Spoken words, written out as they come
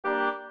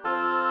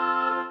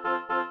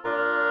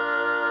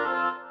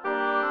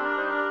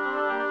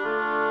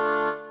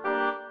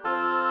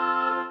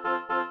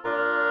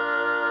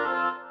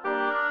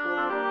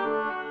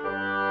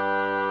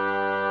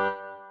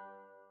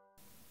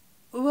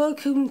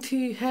Welcome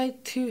to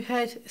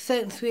Head2Head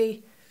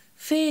Sensory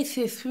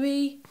Theatre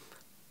 3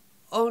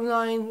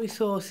 online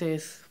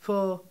resources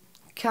for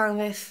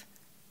canvas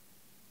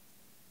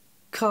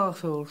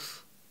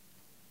castles.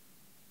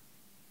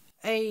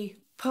 A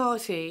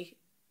party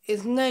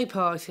is no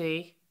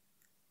party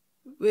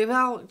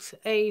without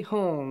a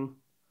horn.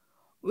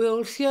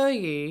 We'll show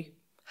you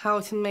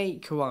how to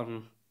make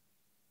one.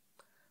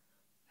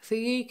 So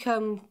you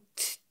can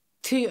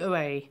toot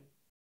away.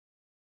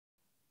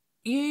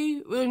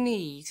 You will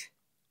need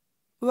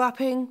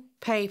wrapping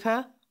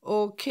paper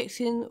or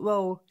kitchen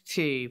roll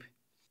tube,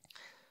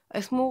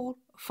 a small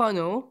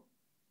funnel,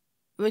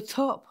 the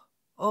top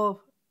of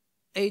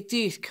a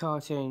juice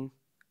carton,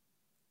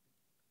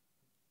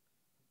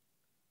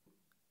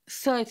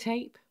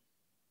 sellotape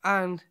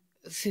and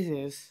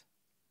scissors.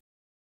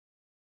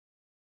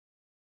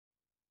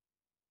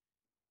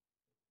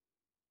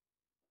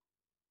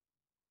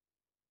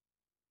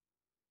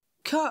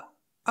 Cut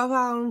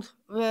around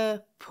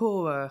the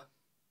pore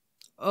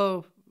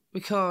of the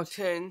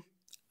carton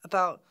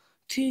about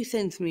 2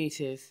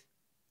 centimeters.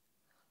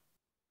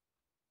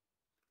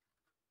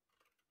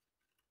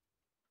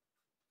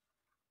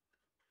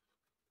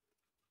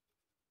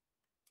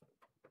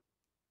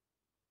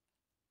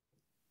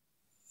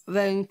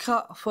 Then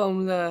cut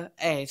from the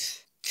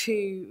edge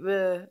to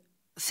the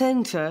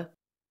centre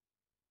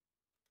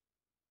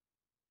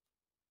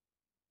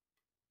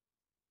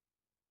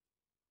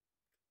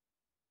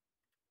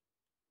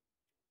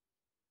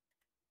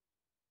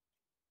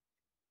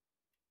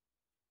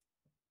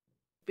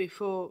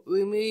before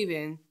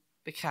removing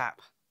the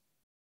cap.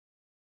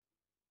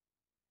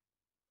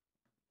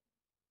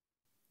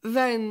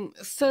 Then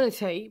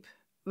sellotape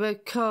the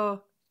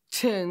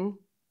carton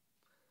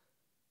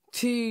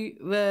to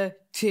the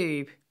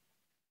tube.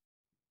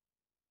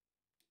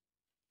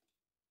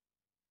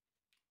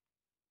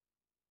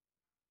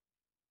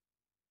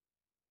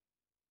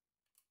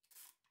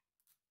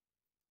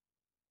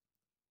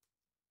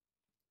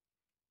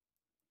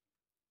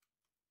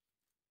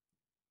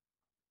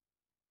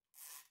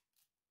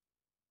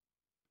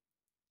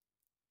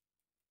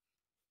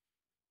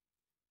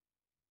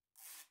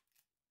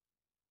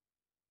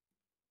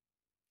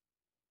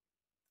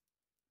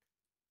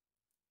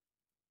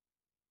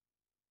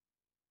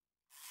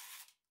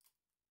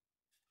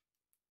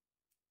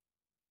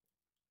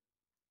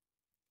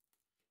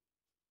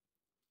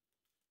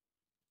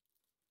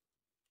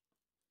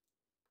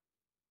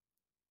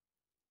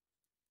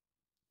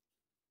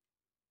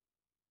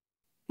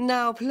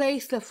 Now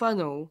place the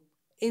funnel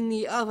in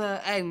the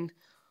other end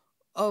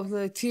of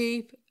the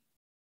tube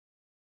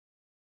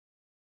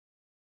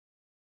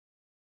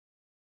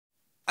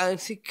and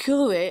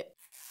secure it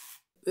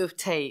with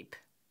tape.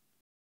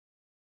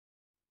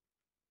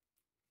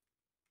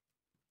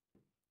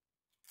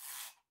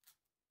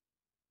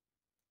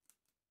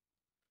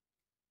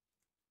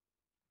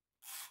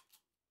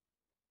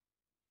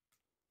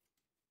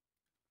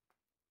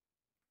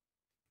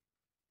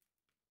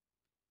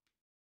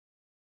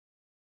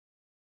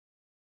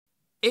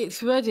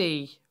 It's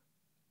ready.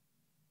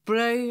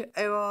 Blow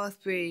a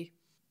raspberry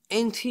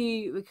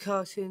into the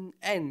carton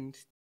end.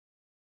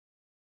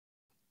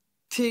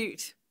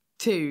 Toot,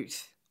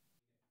 toot.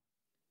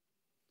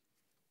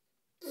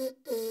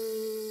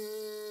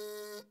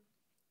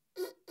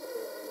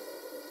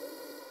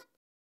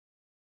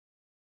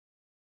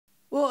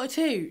 What a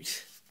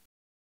toot!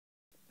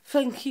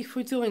 Thank you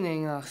for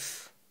joining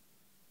us.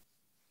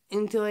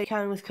 Enjoy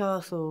Canvas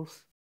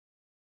Castles.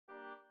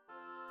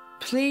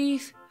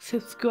 Please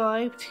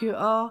subscribe to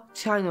our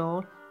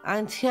channel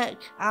and check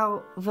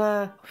out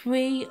the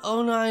free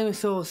online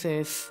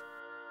resources.